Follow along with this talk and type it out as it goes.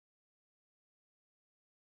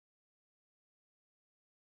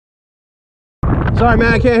Sorry,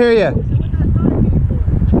 man, I can't hear you.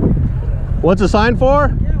 What's the sign for?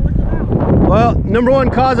 Yeah, what's it about? Well,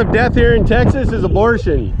 #1 cause of death here in Texas is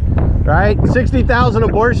abortion, right? 60,000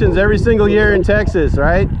 abortions every single year in Texas,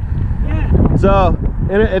 right? Yeah. So,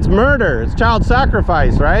 and it's murder, it's child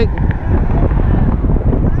sacrifice, right?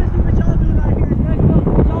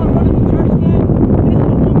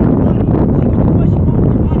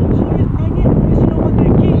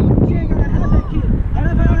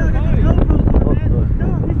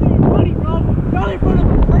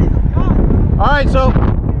 All right, so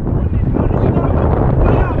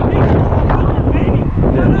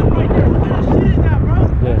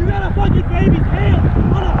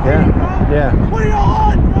yeah. What are you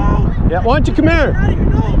on, bro? Yeah, why don't you come here?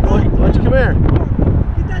 Why don't you come here?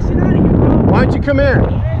 Get that shit out of here, bro. Why don't you come here?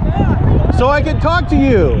 So I can talk to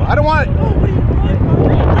you. I don't want. You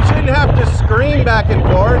shouldn't have to scream back and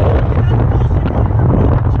forth.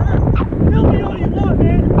 Tell me all you want,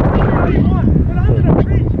 man. Tell me all you want. But I'm gonna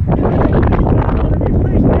preach.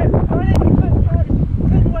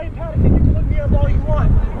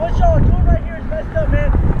 What y'all are doing right here is messed up,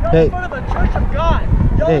 man. Y'all in front of a church of God.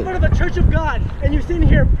 Y'all in front of a church of God, and you're sitting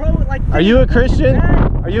here like. Are you a Christian?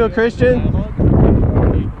 Are you a Christian?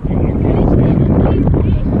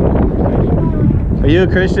 Are you a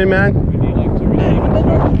Christian, man?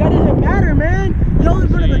 That doesn't matter, man. Y'all in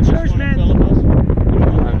front of a church, man.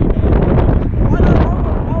 Why would I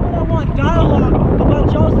want dialogue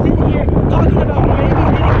about y'all sitting here talking about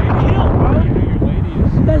babies getting killed, bro?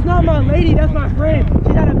 That's not my lady, that's my friend.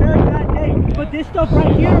 She's had a very bad day. But this stuff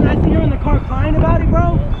right here, and I see her in the car crying about it,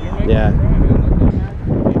 bro. Yeah.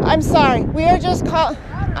 I'm sorry. We are just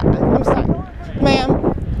I'm sorry.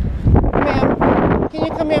 Ma'am. Ma'am. Can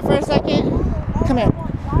you come here for a second? Come here.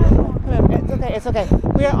 Come here. It's okay. It's okay.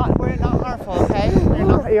 We're not harmful, okay?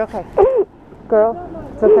 You're okay. Girl,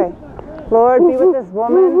 it's okay. Lord, be with this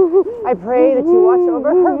woman. I pray that you watch over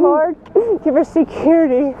her, Lord. Give her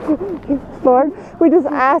security. Lord, we just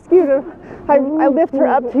ask you to, I lift her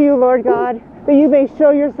up to you, Lord God, that you may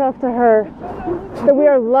show yourself to her, that we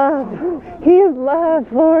are loved. He is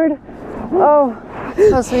loved, Lord. Oh,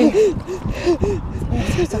 sweet.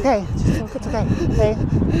 It's okay. It's okay. Okay.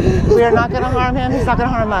 We are not going to harm him. He's not going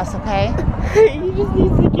to harm us, okay? He just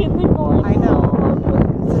needs to get in the car. I know.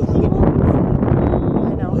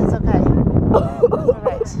 It's okay. All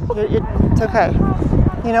right. It's okay.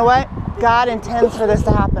 You know what? God intends for this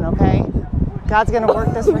to happen, okay? God's going to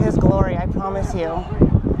work this for his glory, I promise you.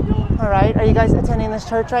 All right. Are you guys attending this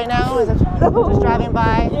church right now? Is it just driving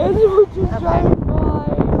by? Yes, we're just driving by.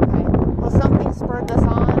 Okay. Well, something spurred this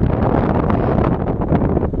on.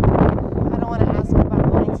 I don't want to ask you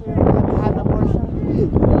about going to. Have you had an abortion?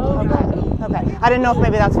 No. Okay. I didn't know if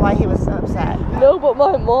maybe that's why he was upset. No, but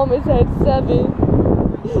my mom has had 7.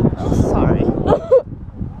 Oh, sorry.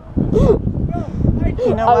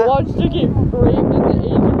 You know what? I watched her get raped at the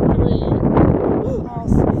age of 3. Oh,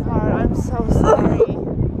 sweetheart, I'm so sorry.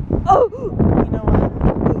 Oh. You know what?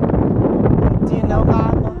 Do you know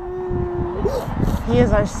God? He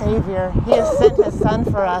is our Savior. He has sent his Son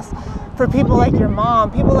for us. For people like your mom,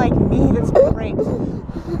 people like me that's been raped.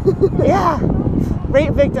 Yeah.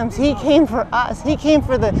 Rape victims, he came for us. He came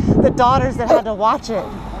for the daughters that had to watch it.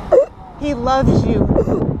 He loves you.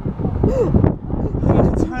 You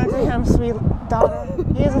need to turn to him, sweet daughter.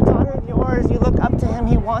 He is a daughter of yours. You look up to him.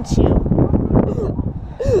 He wants you.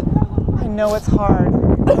 I know it's hard.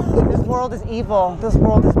 This world is evil. This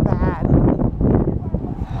world is bad.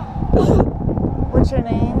 What's your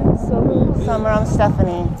name? Summer. Summer, I'm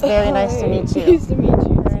Stephanie. It's very nice to meet you. Nice to meet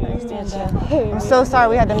you. Very nice to meet you. I'm so sorry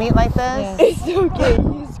we had to meet like this. It's okay.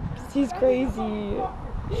 He's crazy.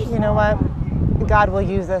 You know what? God will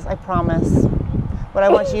use this, I promise. What I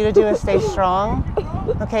want you to do is stay strong,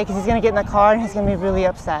 okay? Because he's going to get in the car and he's going to be really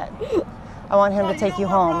upset. I want him to take you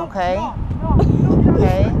home, okay?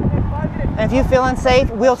 Okay? And if you feel unsafe,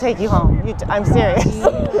 we'll take you home. I'm serious. No,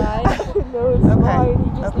 it's fine.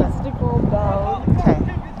 He just needs to calm down. Okay.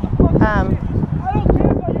 Hold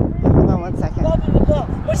on 1 second.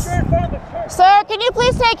 Sir, can you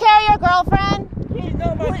please take care of your girlfriend? She's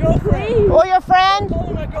not my girlfriend. Or your friend?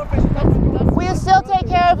 My girlfriend. Will you still take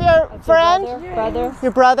care of your friend? Brother.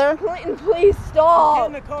 Your brother? Clinton, please Get stop.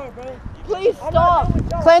 in the car, bro. Please stop.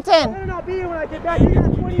 Clinton. I'm gonna not be here when I get back. You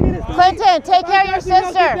got 20 minutes. Clinton, take care of your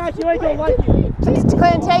sister. You ain't gonna like it.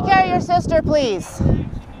 Clinton, take care of your sister, please.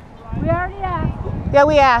 We already asked. Yeah,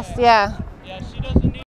 we asked, yeah.